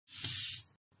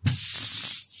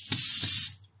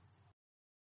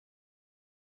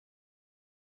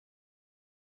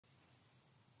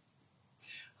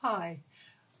Hi,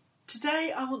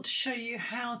 today I want to show you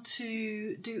how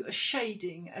to do a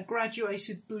shading, a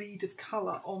graduated bleed of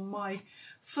colour on my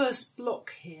first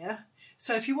block here.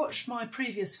 So if you watched my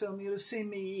previous film, you'll have seen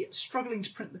me struggling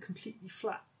to print the completely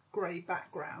flat grey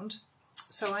background.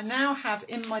 So I now have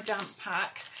in my damp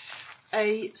pack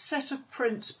a set of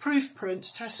prints, proof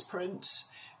prints, test prints,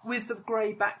 with the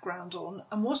grey background on,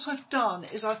 and what I've done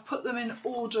is I've put them in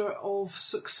order of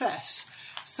success.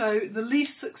 So the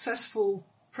least successful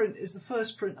print is the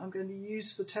first print I'm going to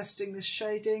use for testing this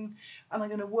shading, and I'm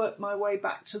going to work my way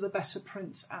back to the better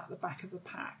prints at the back of the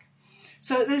pack.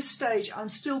 So at this stage I'm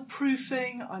still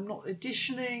proofing, I'm not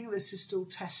editioning, this is still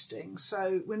testing,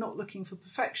 so we're not looking for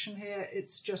perfection here,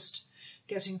 it's just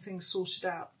getting things sorted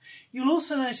out. You'll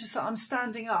also notice that I'm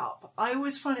standing up. I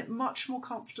always find it much more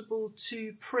comfortable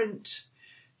to print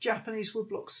Japanese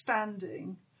woodblock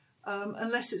standing,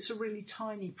 unless it's a really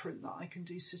tiny print that I can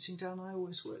do sitting down. I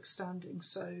always work standing,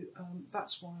 so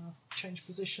that's why I've changed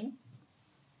position.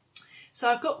 So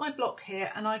I've got my block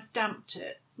here and I've damped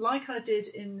it. Like I did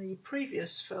in the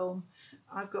previous film,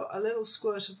 I've got a little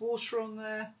squirt of water on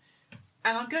there,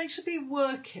 and I'm going to be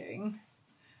working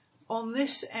on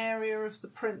this area of the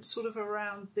print, sort of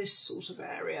around this sort of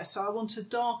area. So I want a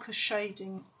darker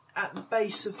shading at the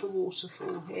base of the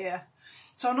waterfall here.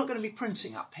 So I'm not going to be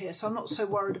printing up here, so I'm not so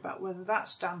worried about whether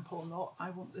that's damp or not. I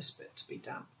want this bit to be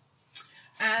damp.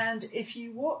 And if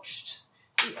you watched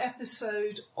the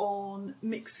episode on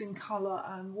mixing colour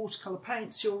and watercolour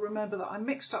paints, you'll remember that I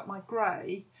mixed up my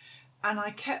grey and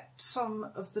I kept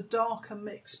some of the darker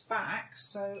mix back.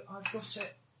 So I've got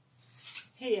it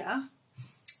here,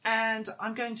 and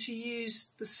I'm going to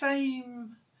use the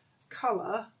same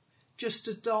colour, just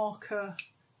a darker,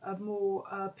 a more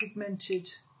pigmented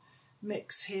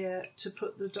mix here to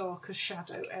put the darker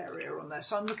shadow area on there.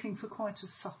 So I'm looking for quite a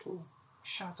subtle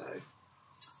shadow.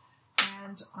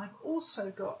 And I've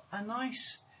also got a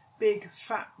nice big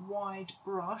fat wide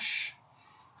brush,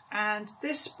 and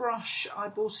this brush I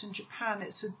bought in Japan.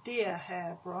 It's a deer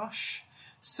hair brush,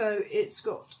 so it's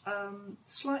got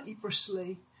slightly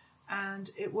bristly and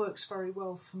it works very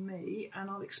well for me, and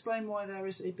I'll explain why there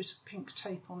is a bit of pink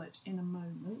tape on it in a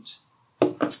moment.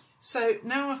 So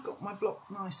now I've got my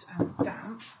block nice and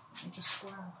damp, I'll just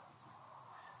grab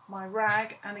my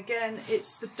rag, and again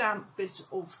it's the damp bit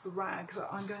of the rag that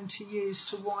I'm going to use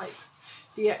to wipe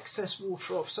the excess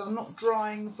water off. So I'm not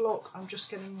drying the block, I'm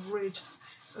just getting rid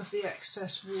of the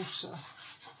excess water.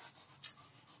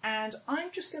 And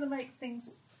I'm just going to make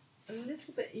things a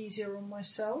little bit easier on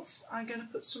myself. I'm going to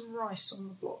put some rice on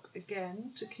the block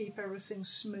again to keep everything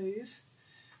smooth.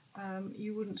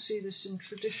 You wouldn't see this in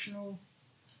traditional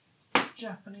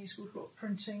Japanese woodblock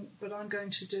printing, but I'm going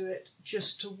to do it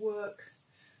just to work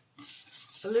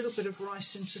a little bit of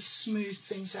rice in to smooth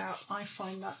things out. I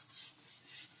find that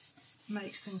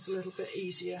makes things a little bit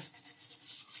easier.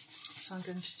 So I'm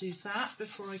going to do that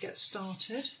before I get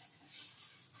started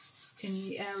in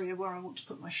the area where I want to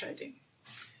put my shading.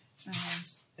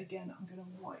 And again, I'm going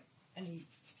to wipe any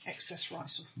excess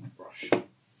rice off my brush.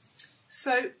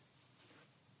 So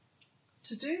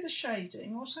to do the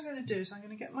shading, what I'm going to do is I'm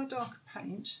going to get my darker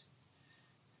paint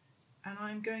and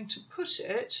I'm going to put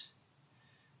it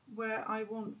where I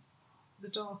want the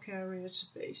dark area to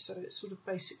be. So it's sort of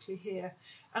basically here.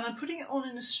 And I'm putting it on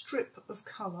in a strip of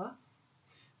colour.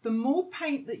 The more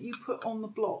paint that you put on the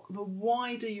block, the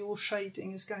wider your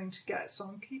shading is going to get. So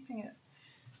I'm keeping it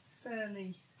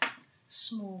fairly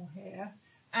small here.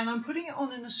 And I'm putting it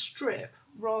on in a strip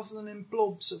rather than in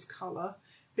blobs of colour,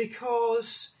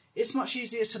 because it's much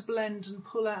easier to blend and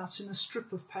pull out in a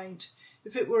strip of paint.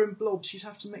 If it were in blobs, you'd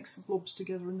have to mix the blobs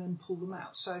together and then pull them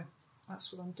out. So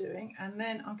that's what I'm doing. And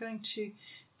then I'm going to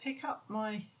pick up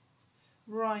my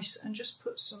rice and just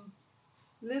put some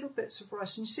little bits of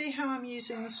rice. And you see how I'm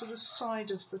using the sort of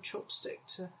side of the chopstick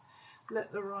to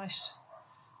let the rice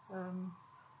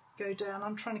go down.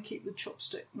 I'm trying to keep the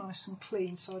chopstick nice and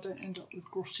clean so I don't end up with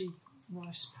grotty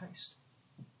rice paste.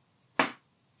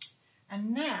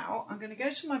 And now I'm going to go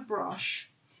to my brush,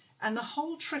 and the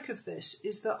whole trick of this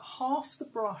is that half the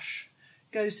brush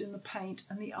goes in the paint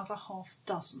and the other half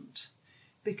doesn't,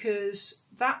 because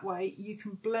that way you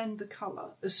can blend the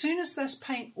colour. As soon as there's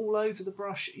paint all over the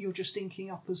brush, you're just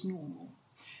inking up as normal.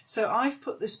 So I've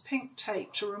put this pink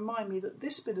tape to remind me that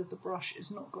this bit of the brush has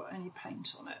not got any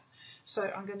paint on it.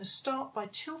 So I'm going to start by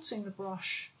tilting the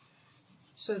brush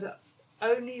so that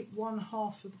only one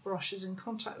half of the brush is in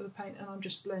contact with the paint, and I'm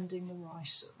just blending the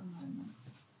rice at the moment.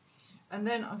 And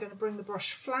then I'm going to bring the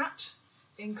brush flat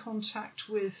in contact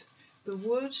with the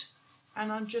wood,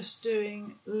 and I'm just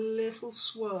doing little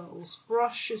swirls.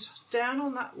 Brush is down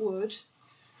on that wood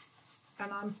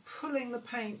and I'm pulling the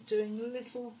paint, doing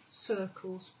little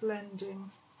circles, blending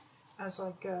as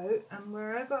I go, and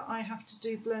wherever I have to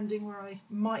do blending where I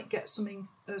might get some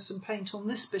paint on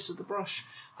this bit of the brush,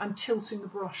 I'm tilting the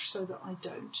brush so that I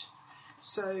don't.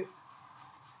 So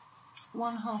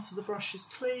one half of the brush is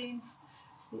clean,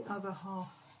 the other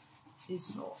half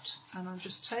is not, and I'm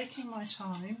just taking my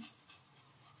time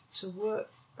to work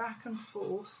back and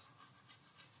forth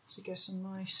to get a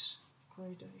nice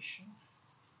gradation.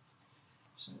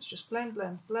 So let's just blend,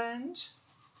 blend, blend.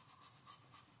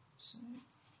 So,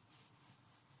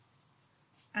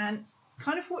 and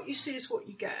kind of what you see is what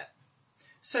you get.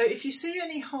 So if you see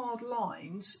any hard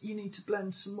lines, you need to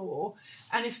blend some more.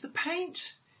 And if the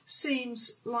paint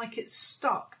seems like it's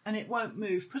stuck and it won't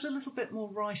move, put a little bit more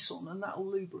rice on and that'll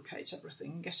lubricate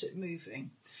everything and get it moving.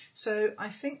 So I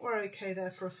think we're okay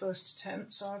there for a first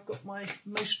attempt. So I've got my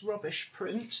most rubbish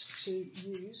print to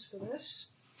use for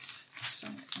this. So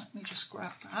let me just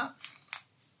grab that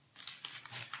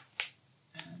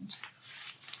and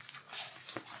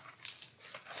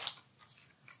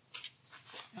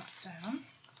that down.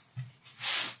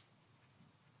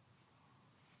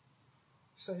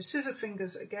 So scissor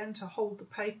fingers again to hold the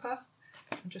paper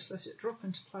and just let it drop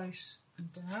into place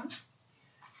and down.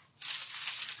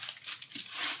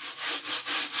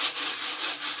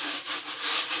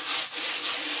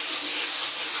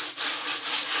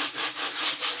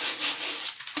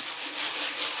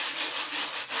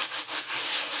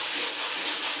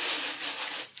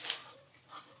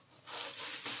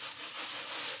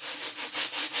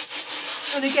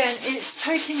 And again, it's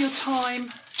taking your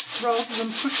time rather than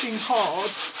pushing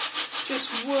hard,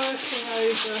 just working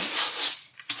over.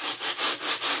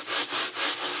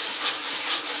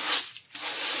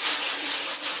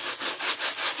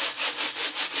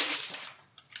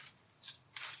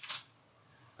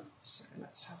 So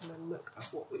let's have a little look at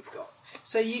what we've got.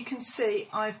 So you can see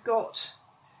I've got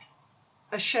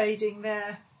a shading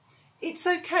there. It's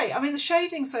okay. I mean, the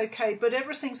shading's okay, but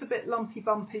everything's a bit lumpy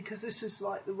bumpy because this is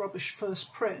like the rubbish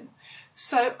first print.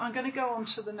 So I'm going to go on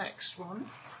to the next one.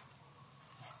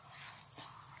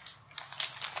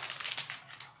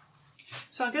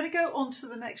 So I'm going to go on to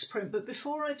the next print, but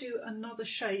before I do another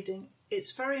shading,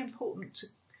 it's very important to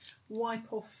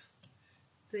wipe off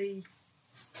the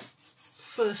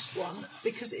first one,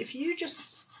 because if you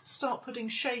just start putting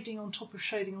shading on top of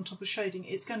shading on top of shading,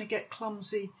 it's going to get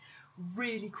clumsy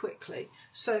really quickly.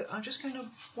 So I'm just going to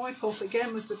wipe off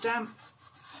again with the damp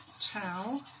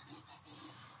towel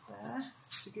there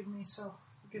to give me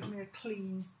a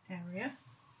clean area,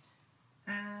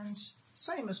 and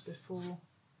same as before,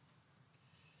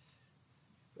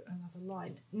 put another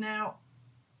line. Now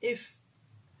if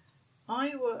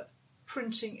I were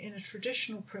printing in a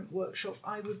traditional print workshop,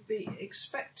 I would be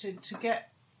expected to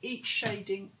get each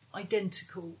shading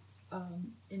identical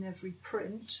in every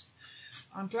print.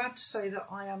 I'm glad to say that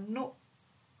I am not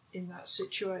in that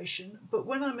situation, but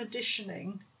when I'm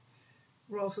editioning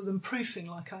rather than proofing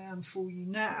like I am for you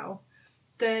now,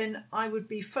 then I would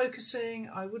be focusing,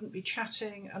 I wouldn't be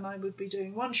chatting, and I would be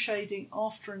doing one shading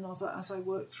after another as I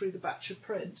work through the batch of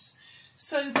prints.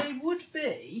 So they would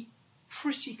be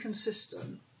pretty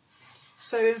consistent.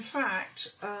 So in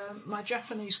fact, my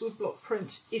Japanese woodblock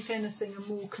prints, if anything, are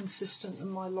more consistent than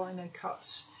my lino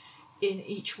cuts, in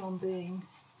each one being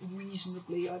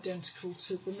reasonably identical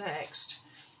to the next.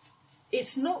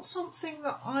 It's not something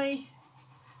that I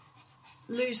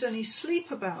lose any sleep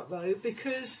about though,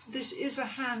 because this is a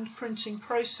hand printing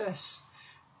process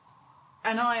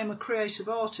and I am a creative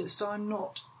artist. I'm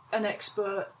not an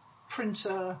expert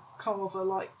printer carver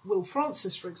like Will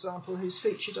Francis, for example, who's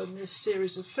featured on this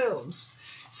series of films.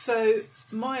 So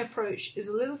my approach is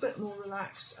a little bit more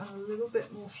relaxed and a little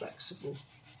bit more flexible.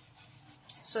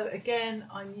 So again,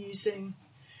 I'm using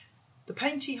the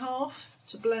painty half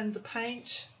to blend the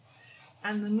paint,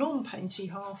 and the non-painty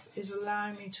half is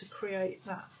allowing me to create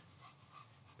that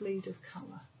bleed of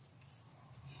colour.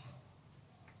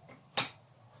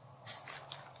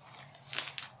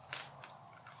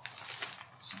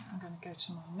 So I'm going to go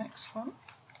to my next one.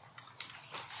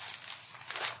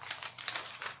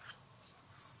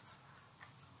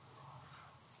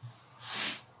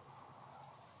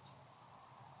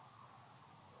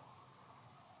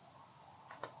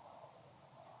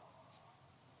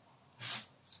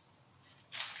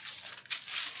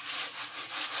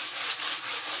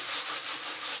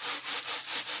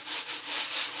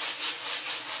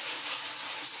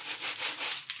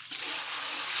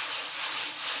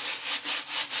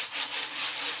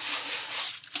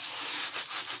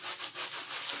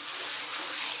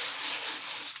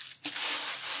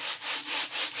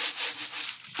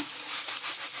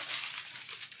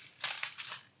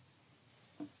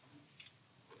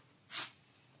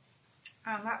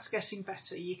 that's getting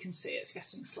better. You can see it's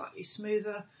getting slightly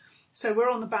smoother. So we're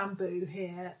on the bamboo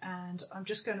here, and I'm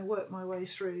just going to work my way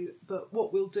through, but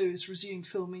what we'll do is resume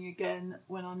filming again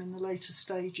when I'm in the later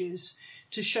stages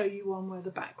to show you one where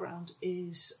the background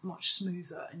is much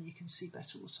smoother and you can see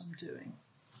better what I'm doing.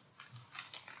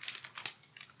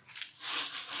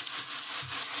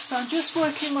 So I'm just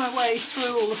working my way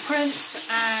through all the prints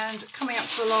and coming up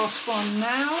to the last one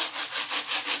now.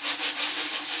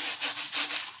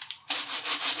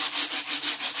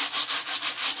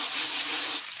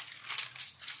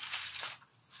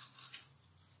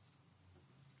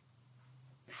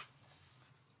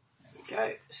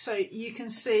 Go. So you can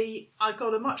see I've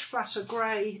got a much flatter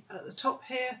grey at the top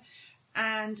here,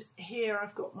 and here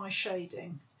I've got my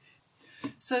shading.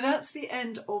 So that's the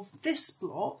end of this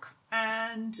block,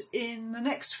 and in the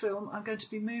next film I'm going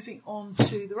to be moving on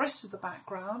to the rest of the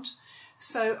background.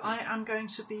 So I am going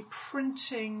to be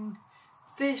printing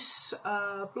this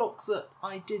block that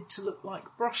I did to look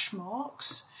like brush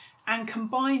marks and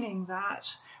combining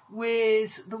that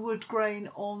with the wood grain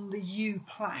on the yew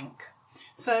plank.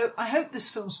 So I hope this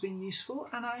film's been useful,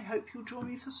 and I hope you'll join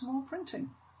me for some more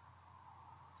printing.